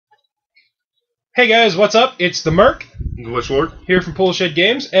Hey guys, what's up? It's the Merc, The Lich Lord. here from Poolshed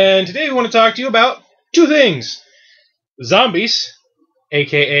Games, and today we want to talk to you about two things. Zombies,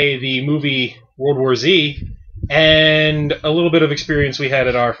 aka the movie World War Z, and a little bit of experience we had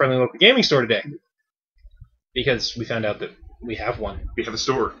at our friendly local gaming store today. Because we found out that we have one. We have a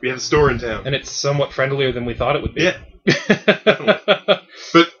store. We have a store in town. And it's somewhat friendlier than we thought it would be. Yeah. Definitely.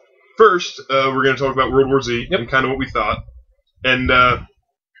 But first, we're going to talk about World War Z and kind of what we thought. And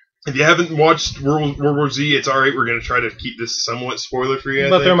if you haven't watched World War Z, it's alright. We're going to try to keep this somewhat spoiler-free, I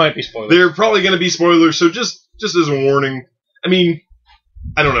think. There might be spoilers. There are probably going to be spoilers, so just as a warning. I mean,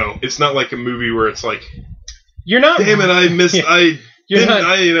 I don't know. It's not like a movie where it's like, you're not. Damn it, I missed. Yeah.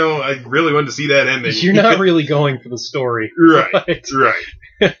 I really wanted to see that ending. You're not really going for the story. Right.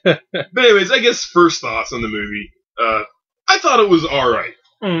 But anyways, I guess first thoughts on the movie. I thought it was alright.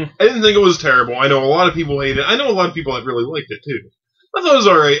 I didn't think it was terrible. I know a lot of people hate it. I know a lot of people that really liked it, too. I thought it was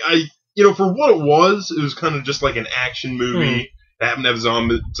alright. For what it was kind of just like an action movie that happened to have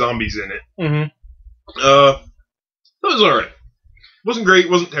zombies in it. That was alright. Wasn't great,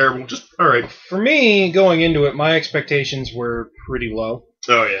 wasn't terrible, just alright. For me, going into it, my expectations were pretty low.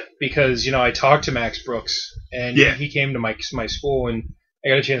 Oh, yeah. Because, I talked to Max Brooks, and he came to my school, and I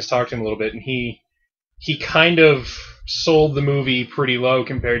got a chance to talk to him a little bit, and he kind of sold the movie pretty low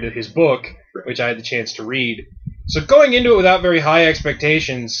compared to his book, which I had the chance to read. So going into it without very high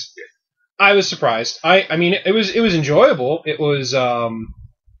expectations, I was surprised. I mean, it was enjoyable. It was an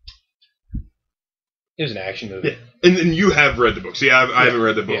action movie. Yeah. And you have read the book. See, I haven't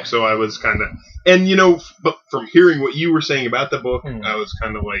read the book, so I was kind of... And, but from hearing what you were saying about the book, I was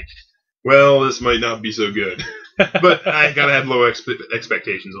kind of like, well, this might not be so good. But I kind of had low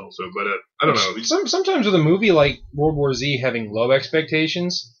expectations also. But I don't know. Sometimes with a movie like World War Z, having low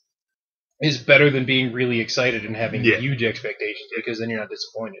expectations is better than being really excited and having huge expectations, because then you're not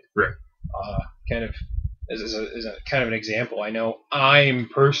disappointed. Right. Kind of, as a kind of an example, I know I'm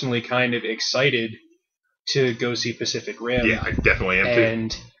personally kind of excited to go see Pacific Rim. Yeah, I definitely am too.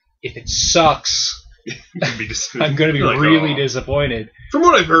 And if it sucks, I'm going to be like, really disappointed. From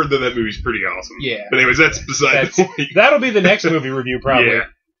what I've heard, though, that movie's pretty awesome. Yeah. But anyways, that's beside the point. That'll be the next movie review, probably. Yeah.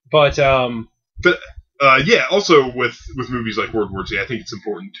 But also with movies like World War Z, I think it's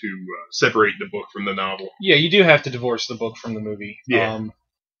important to separate the book from the novel. Yeah, you do have to divorce the book from the movie. Yeah.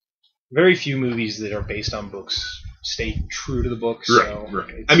 Very few movies that are based on books stay true to the book.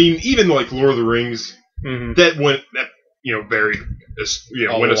 Right. I mean, even like Lord of the Rings, that went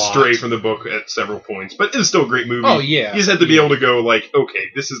astray from the book at several points, but it's still a great movie. Oh yeah. You just have to be able to go like, okay,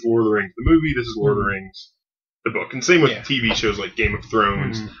 this is Lord of the Rings the movie, this is Lord of the Rings the book, and same with TV shows like Game of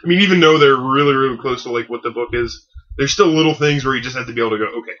Thrones. I mean, even though they're really, really close to like what the book is, there's still little things where you just have to be able to go,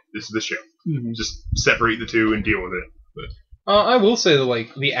 okay, this is the show. Just separate the two and deal with it. But I will say that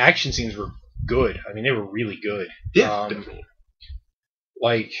like the action scenes were good. I mean, they were really good. Yeah, definitely.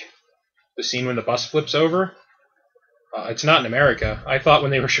 Like the scene when the bus flips over. It's not in America. I thought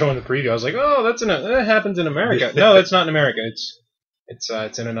when they were showing the preview, I was like, "Oh, that happens in America." No, that's not in America. It's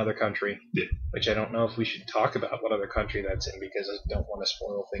in another country, which I don't know if we should talk about what other country that's in, because I don't want to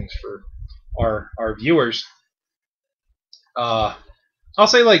spoil things for our viewers. I'll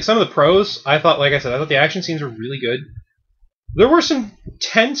say like some of the pros. I thought the action scenes were really good. There were some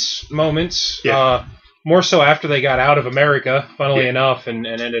tense moments. More so after they got out of America, funnily enough, and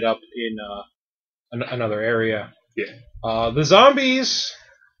ended up in another area. Yeah. The zombies,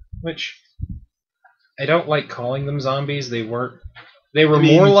 which I don't like calling them zombies. They were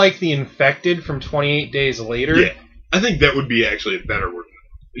more like the infected from 28 Days Later. Yeah. I think that would be actually a better word.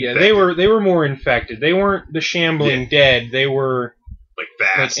 Yeah, they were more infected. They weren't the shambling dead. They were like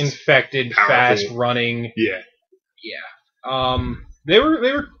fast, like infected, powerful, fast running. Yeah. Yeah. They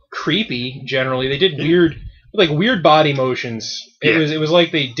were creepy generally. They did weird body motions. It was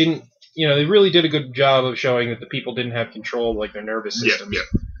like they didn't. They really did a good job of showing that the people didn't have control of like their nervous systems.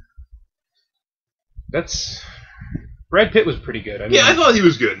 That's Brad Pitt was pretty good. I mean, I thought he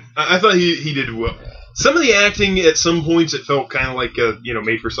was good. I thought he did well. Some of the acting at some points it felt kind of like a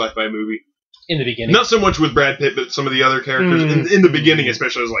made for sci-fi movie. In the beginning, not so much with Brad Pitt, but some of the other characters in the beginning,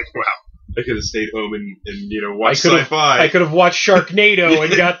 especially. I was like, wow, I could have stayed home and watched sci-fi. I could have watched Sharknado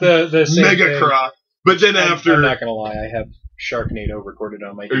and got the same mega crop. But then after, I'm not gonna lie, I have Sharknado recorded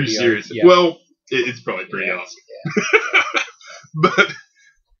on my DVR. Are you serious? Yeah. Well, it's probably pretty awesome. Yeah.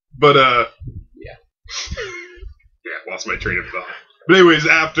 but lost my train of thought. But anyways,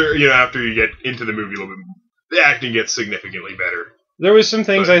 after you get into the movie a little bit, the acting gets significantly better. There was some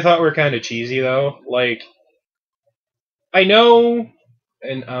things I thought were kind of cheesy though. Like, I know,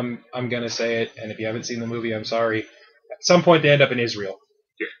 and I'm gonna say it, and if you haven't seen the movie, I'm sorry. At some point, they end up in Israel.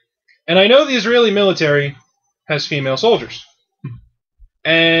 Yeah. And I know the Israeli military has female soldiers.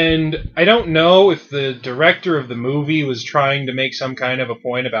 And I don't know if the director of the movie was trying to make some kind of a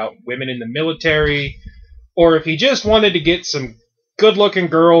point about women in the military, or if he just wanted to get some good-looking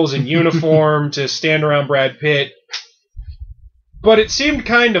girls in uniform to stand around Brad Pitt. But it seemed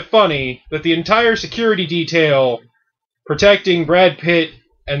kind of funny that the entire security detail protecting Brad Pitt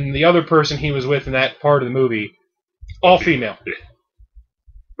and the other person he was with in that part of the movie, all female. Yeah.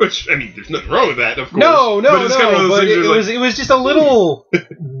 Which, I mean, there's nothing wrong with that, of course. No, but it's kind of but things it was just a little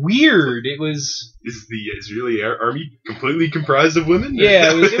weird. It was... Is the Israeli army completely comprised of women?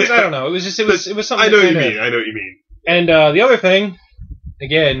 Yeah, it was I don't know. It was something... I know what you mean. And the other thing,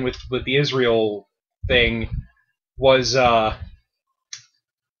 again, with the Israel thing, was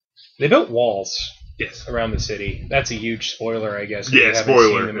they built walls around the city. That's a huge spoiler, I guess. If you haven't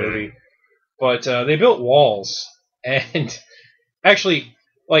seen the movie. But they built walls. And actually...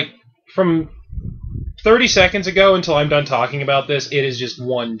 Like, from 30 seconds ago until I'm done talking about this, it is just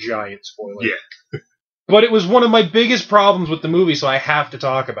one giant spoiler. Yeah. But it was one of my biggest problems with the movie, so I have to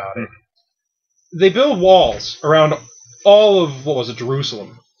talk about it. They build walls around all of,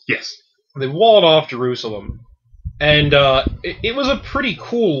 Jerusalem. Yes. They walled off Jerusalem. And it was a pretty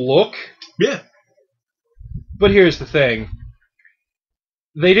cool look. Yeah. But here's the thing.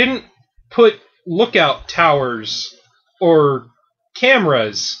 They didn't put lookout towers or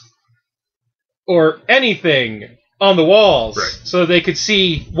cameras or anything on the walls so that they could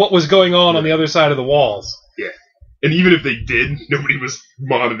see what was going on the other side of the walls. Yeah. And even if they did, nobody was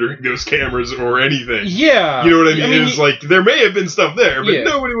monitoring those cameras or anything. Yeah. You know what I mean? It was like, there may have been stuff there, but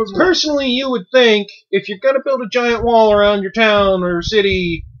nobody was... Personally, you would think, if you're going to build a giant wall around your town or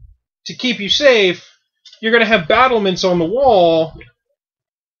city to keep you safe, you're going to have battlements on the wall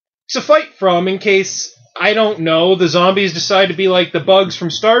to fight from in case... I don't know, the zombies decide to be like the bugs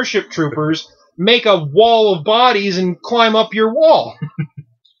from Starship Troopers, make a wall of bodies and climb up your wall.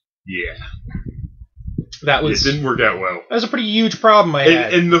 Yeah. It didn't work out well. That was a pretty huge problem I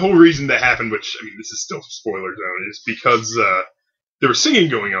had. And the whole reason that happened, which, I mean, this is still spoiler zone, is because there was singing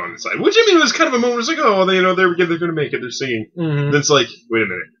going on inside. Which, I mean, it was kind of a moment, it was like, oh, they're going to make it, they're singing. Mm-hmm. And it's like, wait a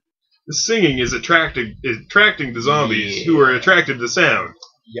minute. The singing is attracting the zombies who are attracted to sound.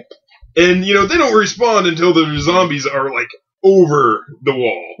 Yep. And, they don't respond until the zombies are, like, over the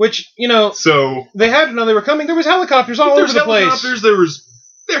wall. Which, so they had to know they were coming. There was helicopters all over the place.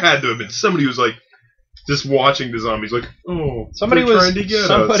 There had to have been somebody who was, like, just watching the zombies, like, oh, somebody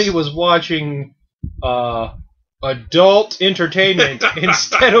was watching adult entertainment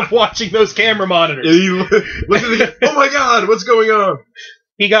instead of watching those camera monitors. And he looked at oh my god, what's going on?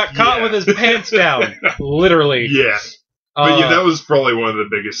 He got caught with his pants down, literally. Yeah. But that was probably one of the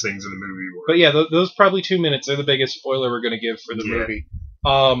biggest things in the movie. But yeah, those probably 2 minutes are the biggest spoiler we're going to give for the movie.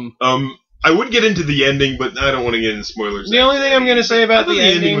 I would get into the ending, but I don't want to get into spoilers. The only thing I'm going to say about the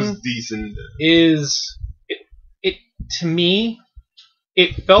ending was decent. Is it to me,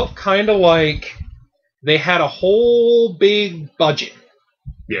 it felt kind of like they had a whole big budget.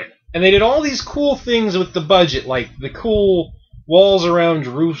 Yeah. And they did all these cool things with the budget, like the cool walls around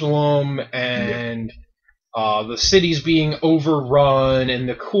Jerusalem and... the cities being overrun and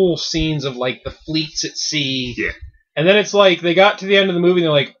the cool scenes of like the fleets at sea. Yeah. And then it's like they got to the end of the movie and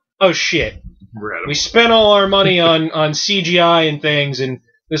they're like, oh shit. We spent all our money on CGI and things, and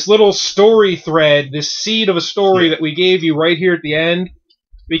this little story thread, this seed of a story that we gave you right here at the end,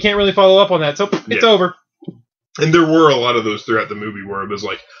 we can't really follow up on that, so it's over. And there were a lot of those throughout the movie where it was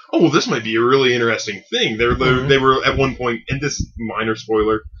like, oh, this might be a really interesting thing. They were at one point, and this minor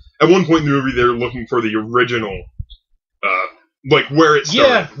spoiler, at one point in the movie, they're looking for the original, like where it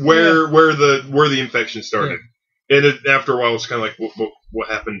started, where the infection started, and after a while, it's kind of like, what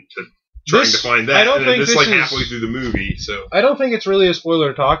happened to trying to find that? Halfway through the movie, so I don't think it's really a spoiler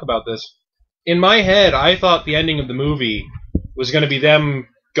to talk about this. In my head, I thought the ending of the movie was going to be them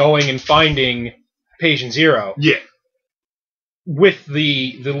going and finding Patient Zero. Yeah. With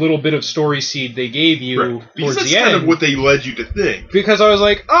the little bit of story seed they gave you towards the end. That's kind of what they led you to think. Because I was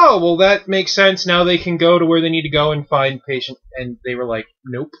like, oh, well, that makes sense. Now they can go to where they need to go and find Patient. And they were like,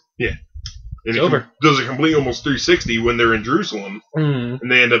 nope. Yeah. And it's over. Does a complete almost 360 when they're in Jerusalem. Mm-hmm.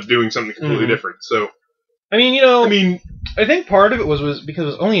 And they end up doing something completely different. So, I think part of it was because it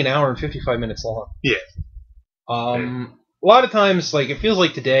was only an hour and 55 minutes long. Yeah. A lot of times, like, it feels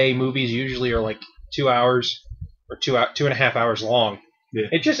like today, movies usually are like 2 hours. Or 2.5 hours long. Yeah.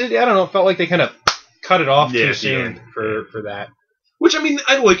 I don't know, it felt like they kind of cut it off too soon for that. Which, I mean,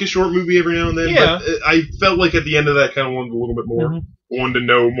 I like a short movie every now and then, but I felt like at the end of that kind of wanted a little bit more. Mm-hmm. Wanted to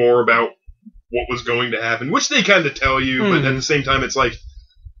know more about what was going to happen, which they kind of tell you, but at the same time, it's like,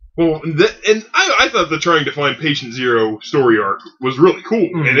 Well, and I thought the trying to find Patient Zero story arc was really cool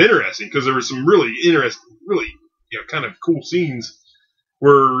and interesting because there were some really interesting, really kind of cool scenes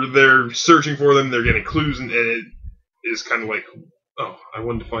where they're searching for them, they're getting clues, and it is kind of like, oh, I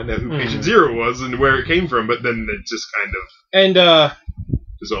wanted to find out who Patient Zero was and where it came from, but then it just kind of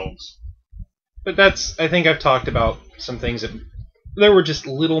dissolves. But I think I've talked about some things that there were just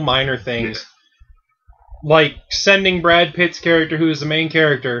little minor things. Like sending Brad Pitt's character, who is the main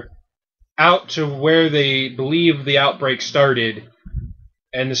character, out to where they believe the outbreak started,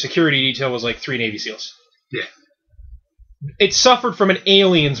 and the security detail was like 3 Navy SEALs. Yeah. It suffered from an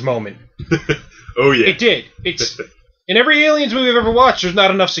Aliens moment. Oh, yeah. It did. It's in every Aliens movie I've ever watched, there's not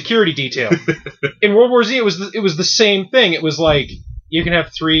enough security detail. In World War Z, it was the same thing. It was like, you can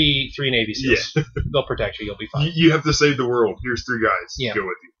have three Navy SEAls. Yeah. They'll protect you. You'll be fine. You have to save the world. Here's 3 guys. Yeah. Go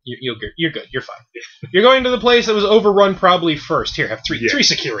with you. You're good. You're fine. You're going to the place that was overrun probably first. Here, have 3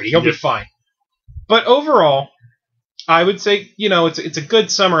 security. You'll be fine. But overall, I would say, it's a good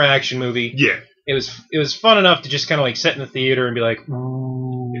summer action movie. Yeah. It was fun enough to just kind of like sit in the theater and be like,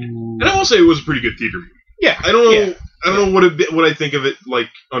 ooh. And I will say it was a pretty good theater movie. Yeah. I don't know what I think of it like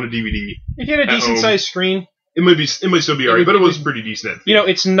on a DVD. If you had a decent sized screen, it might still be alright, but it was pretty decent.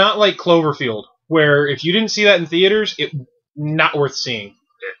 It's not like Cloverfield, where if you didn't see that in theaters, it not worth seeing.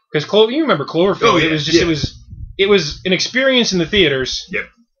 Because you remember Cloverfield? Oh, yeah, it was an experience in the theaters. Yep.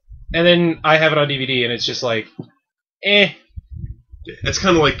 And then I have it on DVD, and it's just like, eh. Yeah, it's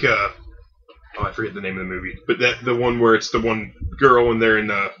kind of like I forget the name of the movie, but the one where it's the one girl and they're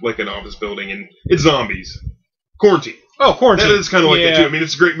in like an office building and it's zombies. Quarantine. Oh, Quarantine. That is kind of like that too. I mean,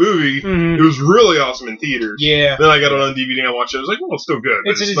 it's a great movie. Mm-hmm. It was really awesome in theaters. Yeah. Then I got it on DVD and I watched it. I was like, well, it's still good.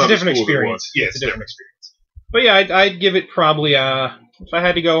 It's a different experience. Yeah, it's a different experience. But yeah, I'd give it probably if I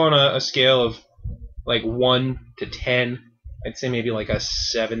had to go on a scale of like 1 to 10, I'd say maybe like a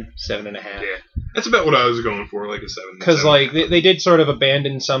 7.5. Yeah, that's about what I was going for, like a 7. Because like they did sort of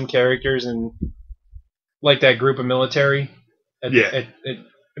abandon some characters and like that group of military.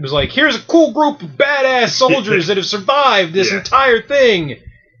 It was like, here's a cool group of badass soldiers that have survived this entire thing,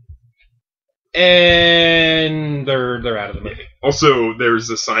 and they're out of the movie. Also, there's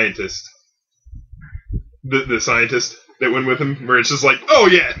the scientist, the scientist that went with him, where it's just like, oh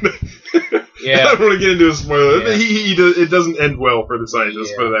yeah. Yeah. I don't want to get into a spoiler. Yeah. It doesn't end well for the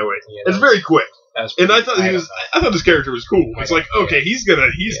scientist, put it that way. Yeah, it's very quick. And I thought I thought this character was cool. It's like, okay, he's got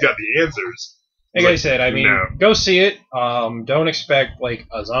the answers. Like I said, I mean, go see it. Don't expect like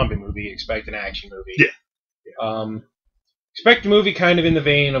a zombie movie. Expect an action movie. Yeah. Expect a movie kind of in the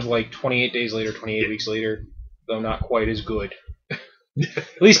vein of like 28 Days Later, 28 Weeks Later, though not quite as good.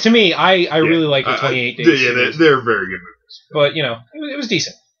 At least to me, I really like the 28 Days. Yeah, they're very good movies. But it was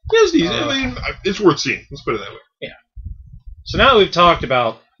decent. Yeah, it was decent. I mean, it's worth seeing. Let's put it that way. Yeah. So now that we've talked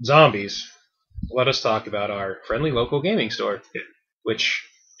about zombies, let us talk about our friendly local gaming store, which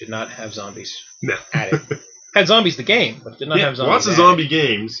did not have zombies. No. At it. Had zombies the game, but did not have zombies. Lots of zombie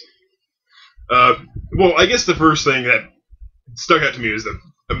games. Well, I guess the first thing that stuck out to me is the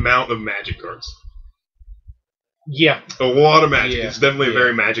amount of magic cards. Yeah. A lot of magic. Yeah. It's definitely a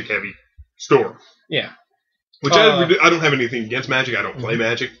very magic-heavy store. Yeah. Which I don't have anything against Magic. I don't play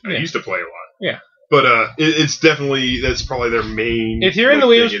Magic. I used to play a lot. Yeah. But it's definitely, that's probably their main... If you're in the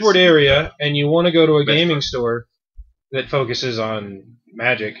Williamsport area and you want to go to a gaming store that focuses on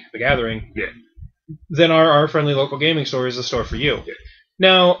Magic, the Gathering, then our friendly local gaming store is the store for you. Yeah.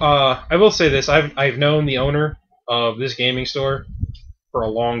 Now, I will say this. I've known the owner of this gaming store for a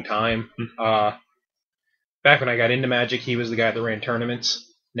long time. Back when I got into Magic, he was the guy that ran tournaments.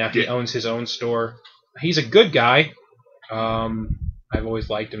 Now he owns his own store. He's a good guy. I've always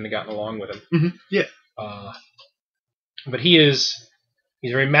liked him and gotten along with him. Mm-hmm. Yeah. But he's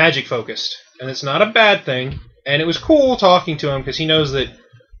very Magic focused, and it's not a bad thing. And it was cool talking to him because he knows that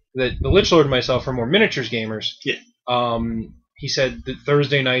the Lich Lord and myself are more miniatures gamers. Yeah. He said that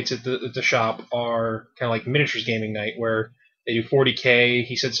Thursday nights at the shop are kind of like miniatures gaming night where they do 40K.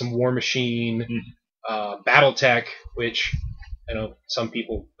 He said some War Machine, BattleTech, which I know some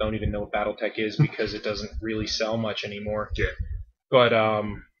people don't even know what BattleTech is because it doesn't really sell much anymore. Yeah. But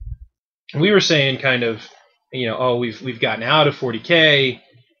we were saying kind of, we've gotten out of 40K.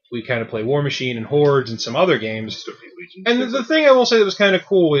 We kind of play War Machine and Hordes and some other games. And the thing I will say that was kind of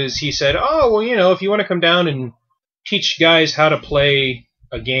cool is he said, if you want to come down and teach guys how to play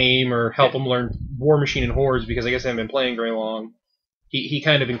a game or help them learn War Machine and Hordes because I guess they haven't been playing very long, he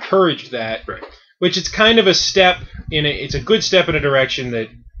kind of encouraged that. Right. Which it's kind of a step it's a good step in a direction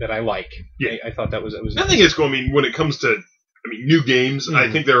that I like. Yeah. I thought that was I think it's cool. I mean, when it comes to new games,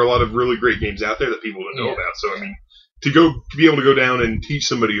 I think there are a lot of really great games out there that people don't know about. So I mean, to be able to go down and teach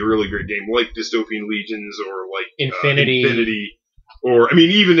somebody a really great game like Dystopian Legions or like Infinity. Or, I mean,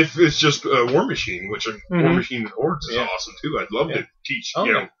 even if it's just War Machine, which War Machine and Hordes is awesome, too. I'd love to teach,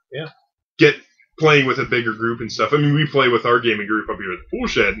 get playing with a bigger group and stuff. I mean, we play with our gaming group up here at the Pool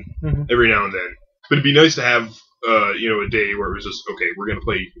Shed every now and then. But it'd be nice to have, a day where it was just, okay, we're going to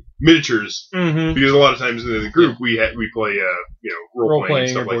play miniatures. Because a lot of times in the group, we play, role-playing and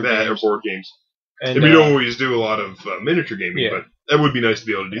stuff like that, or board games. And we don't always do a lot of miniature gaming, but that would be nice to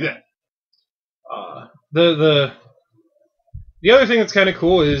be able to do that. The other thing that's kind of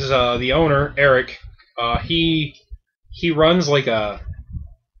cool is the owner, Eric. He runs like a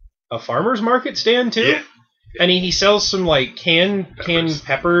farmer's market stand too, and he sells some like canned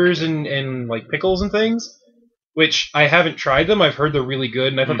peppers and like pickles and things, which I haven't tried them. I've heard they're really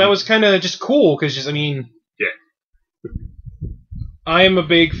good, and I thought that was kind of just cool because I am a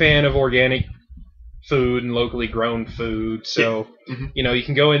big fan of organic food and locally grown food, so you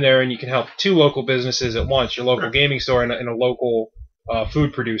can go in there and you can help two local businesses at once, your local gaming store and a local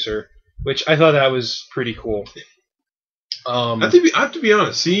food producer, which I thought that was pretty cool. I have to be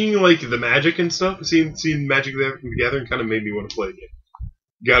honest, seeing like the Magic and stuff, seeing Magic the Gathering kind of made me want to play again.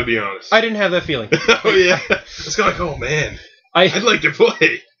 Gotta be honest. I didn't have that feeling. Oh yeah, it's kind of like, oh man, I'd like to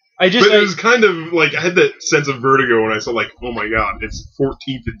play. But it was kind of like, I had that sense of vertigo when I saw, like, oh my god, it's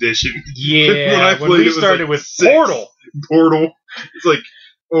 14th edition. Yeah, when we started with Portal. It's like,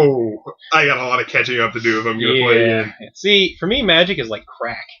 oh, I got a lot of catching up to do if I'm going to play again. See, for me, Magic is like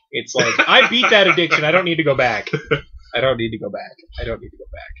crack. It's like, I beat that addiction. I don't need to go back. It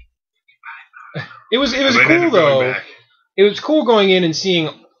was cool, though. It was cool going in and seeing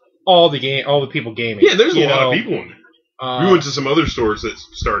all the people gaming. Yeah, there's a lot of people in there. We went to some other stores that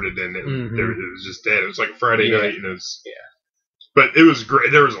started, and it was just dead. It was like a Friday night, and it was But it was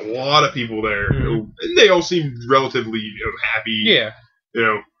great. There was a lot of people there, and they all seemed relatively happy. Yeah,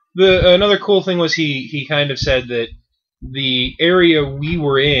 The another cool thing was he kind of said that the area we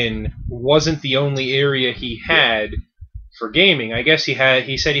were in wasn't the only area he had for gaming. I guess he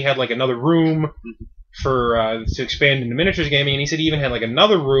said he had like another room for to expand into miniatures gaming, and he said he even had like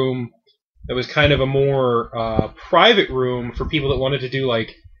another room that was kind of a more private room for people that wanted to do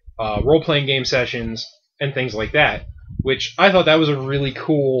like role-playing game sessions and things like that, which I thought that was a really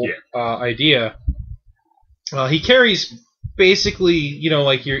cool idea. He carries basically,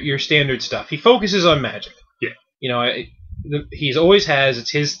 like your standard stuff. He focuses on Magic. Yeah. He's always has.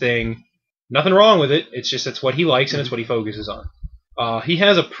 It's his thing. Nothing wrong with it. It's just it's what he likes and it's what he focuses on. He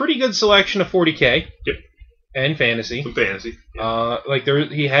has a pretty good selection of 40K. Yep. And fantasy. Some fantasy. Yeah.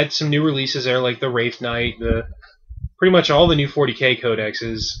 He had some new releases there, like the Wraith Knight, pretty much all the new 40K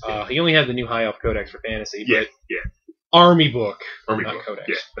codexes. He only had the new High Elf Codex for fantasy. Yeah. Army book, not codex.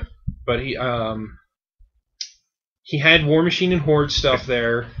 Yeah. But he had War Machine and Horde stuff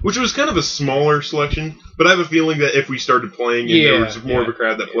there, which was kind of a smaller selection. But I have a feeling that if we started playing and there was more of a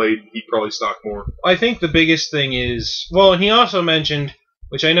crowd that played, he'd probably stock more. I think the biggest thing is, and he also mentioned,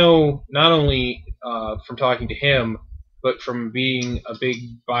 which I know not only from talking to him, but from being a big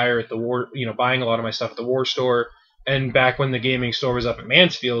buyer at the War, buying a lot of my stuff at the War store, and back when the gaming store was up at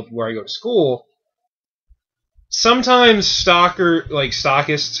Mansfield, where I go to school. Sometimes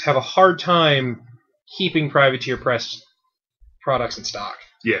stockists have a hard time keeping privateer press products in stock.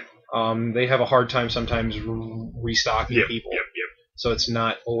 Yeah. They have a hard time sometimes restocking people. Yep. So it's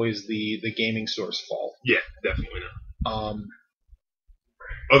not always the gaming store's fault. Yeah, definitely not.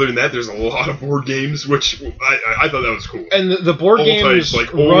 Other than that, there's a lot of board games, which I thought that was cool. And the board games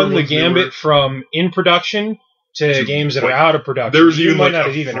run the gambit from in production to games that are out of production. There was even might not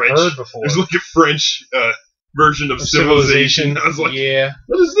have even heard before. There's like a French version of Civilization. I was like,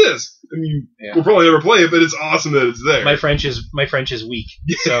 what is this? I mean, we'll probably never play it, but it's awesome that it's there. My French is weak,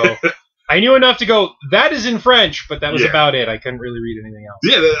 so I knew enough to go, that is in French, but that was about it. I couldn't really read anything else.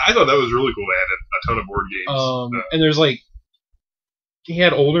 Yeah, I thought that was really cool. They had a ton of board games. And there's he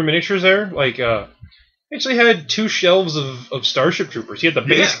had older miniatures there. Actually had 2 shelves of Starship Troopers. He had the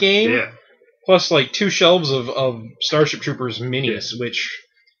base game, plus 2 shelves of Starship Troopers minis, which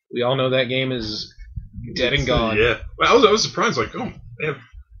we all know that game is dead and gone. Yeah, well, I was surprised.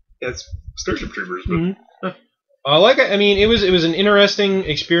 It's Starship Troopers, but it was an interesting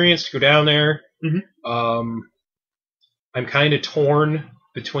experience to go down there. I'm kind of torn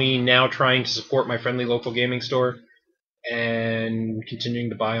between now trying to support my friendly local gaming store and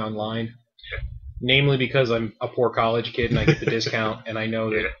continuing to buy online. Yeah. Namely because I'm a poor college kid and I get the discount, and I know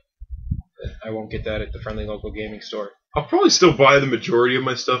that I won't get that at the friendly local gaming store. I'll probably still buy the majority of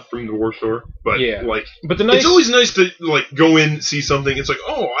my stuff from the War Store, but it's always nice to go in, see something. It's like,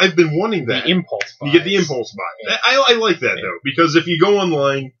 oh, I've been wanting that. The impulse buy. You get the impulse buy. Yeah. I like that though, because if you go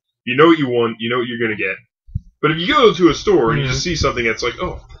online, you know what you want, you know what you're gonna get. But if you go to a store and you just see something that's like,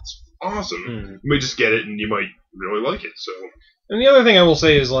 oh, that's awesome, you might just get it and you might really like it. So. And the other thing I will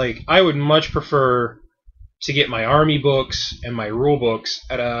say is I would much prefer to get my army books and my rule books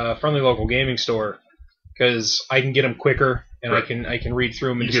at a friendly local gaming store. Because I can get them quicker, and I can read through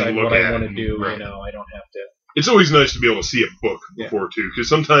them and decide what I want to do. Right. I don't have to. It's always nice to be able to see a book before too, because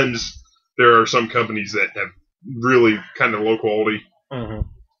sometimes there are some companies that have really kind of low quality,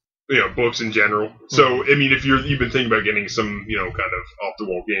 books in general. So I mean, if you've been thinking about getting some kind of off the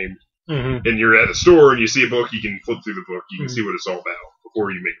wall game, and you're at a store and you see a book, you can flip through the book, you can see what it's all about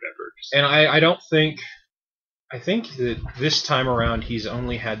before you make that purchase. And I think that this time around he's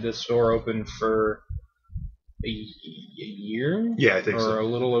only had this store open for a year? Yeah, I think so. Or a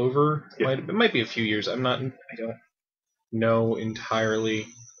little over. Yeah. It might be a few years. I don't know entirely.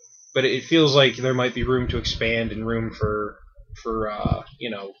 But it feels like there might be room to expand and room for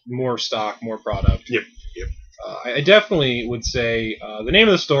more stock, more product. Yep. I definitely would say the name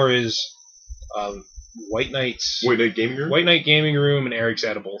of the store is White Knight Gaming Room? White Knight Gaming Room and Eric's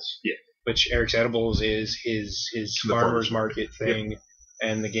Edibles. Yeah. Which Eric's Edibles is his farmer's market thing,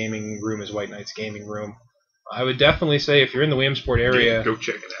 and the gaming room is White Knight's Gaming Room. I would definitely say if you're in the Williamsport area, go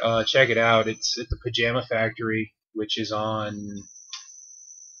check it out. Check it out. It's at the Pajama Factory, which is on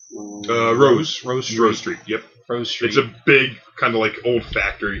Rose Street. Yep. Rose Street. It's a big kind of old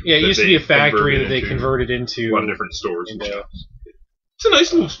factory. Yeah, it used to be a factory that they converted into a lot of different stores and stuff. It's a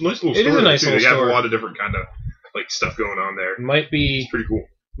nice little store. It is a nice little store. They have a lot of different kind of stuff going on there. It's pretty cool.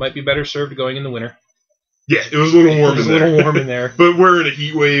 Might be better served going in the winter. Yeah, it was a little warm in there. It was a little warm in there. But we're in a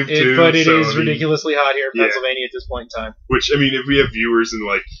heat wave, too. But it is ridiculously hot here in Pennsylvania at this point in time. Which, I mean, if we have viewers in,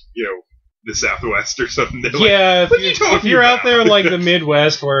 the Southwest or something, they're if you're out there in, the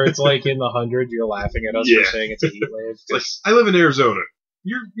Midwest where it's, in the hundreds, you're laughing at us for saying it's a heat wave. I live in Arizona.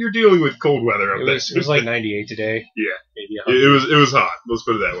 You're dealing with cold weather up there. It was 98 today. Yeah. Maybe 100. It was hot. Let's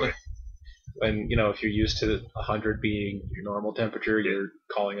put it that way. And, if you're used to 100 being your normal temperature, you're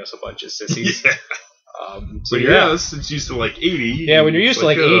calling us a bunch of sissies. Yeah. It's used to 80. Yeah, when you're used to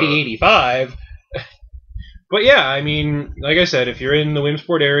 80, 85. But yeah, I mean, like I said, if you're in the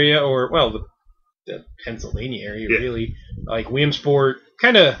Williamsport area or the Pennsylvania area, really, Williamsport,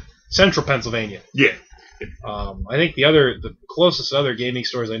 kind of central Pennsylvania. Yeah. I think the closest other gaming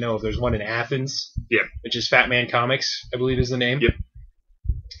stores I know of, there's one in Athens. Yeah. Which is Fat Man Comics, I believe is the name. Yep.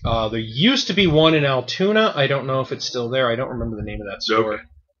 There used to be one in Altoona. I don't know if it's still there. I don't remember the name of that store. Okay.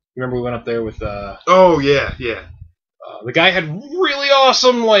 Remember we went up there with oh yeah. The guy had really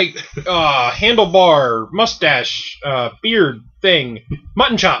awesome handlebar mustache beard thing,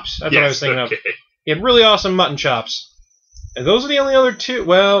 mutton chops. That's what I was thinking of. He had really awesome mutton chops. And those are the only other two.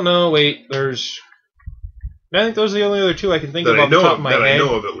 Well, no, wait. I think those are the only other two I can think of off the top of my head. I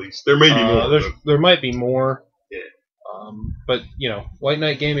know of at least. There may be more. There might be more. Yeah. But White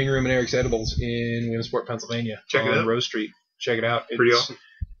Knight Gaming Room and Eric's Edibles in Williamsport, Pennsylvania, on Rose Street. Check it out. Pretty awesome.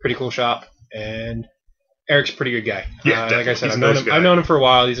 Pretty cool shop, and Eric's a pretty good guy. Yeah, like I said, I've known him for a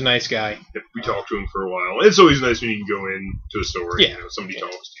while. He's a nice guy. Yep, we talked to him for a while. It's always nice when you can go in to a store and somebody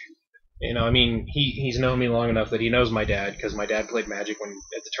talks to you. I mean, he's known me long enough that he knows my dad because my dad played Magic when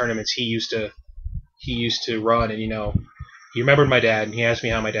at the tournaments he used to run, and he remembered my dad and he asked me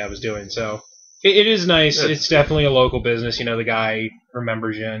how my dad was doing. So it is nice. It's definitely a local business. The guy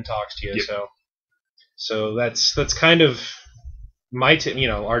remembers you and talks to you. Yep. So that's kind of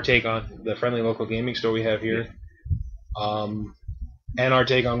our take on the friendly local gaming store we have here, and our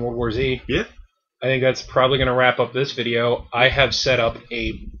take on World War Z. Yeah. I think that's probably going to wrap up this video. I have set up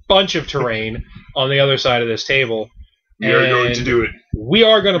a bunch of terrain on the other side of this table. We are going to do it. We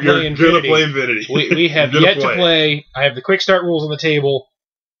are going to play Infinity. We have yet to play. I have the quick start rules on the table.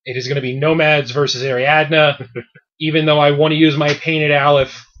 It is going to be Nomads versus Ariadna. Even though I want to use my Painted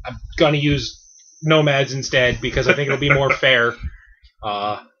Aleph, I'm going to use Nomads instead because I think it'll be more fair.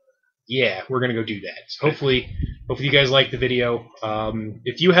 We're gonna go do that. So hopefully you guys like the video.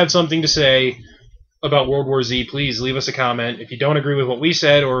 If you have something to say about World War Z, please leave us a comment. If you don't agree with what we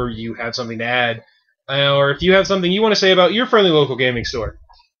said, or you have something to add, or if you have something you want to say about your friendly local gaming store,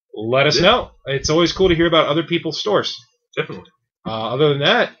 let us know. It's always cool to hear about other people's stores. Definitely. Other than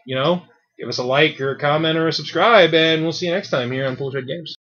that, give us a like or a comment or a subscribe, and we'll see you next time here on Full Trade Games.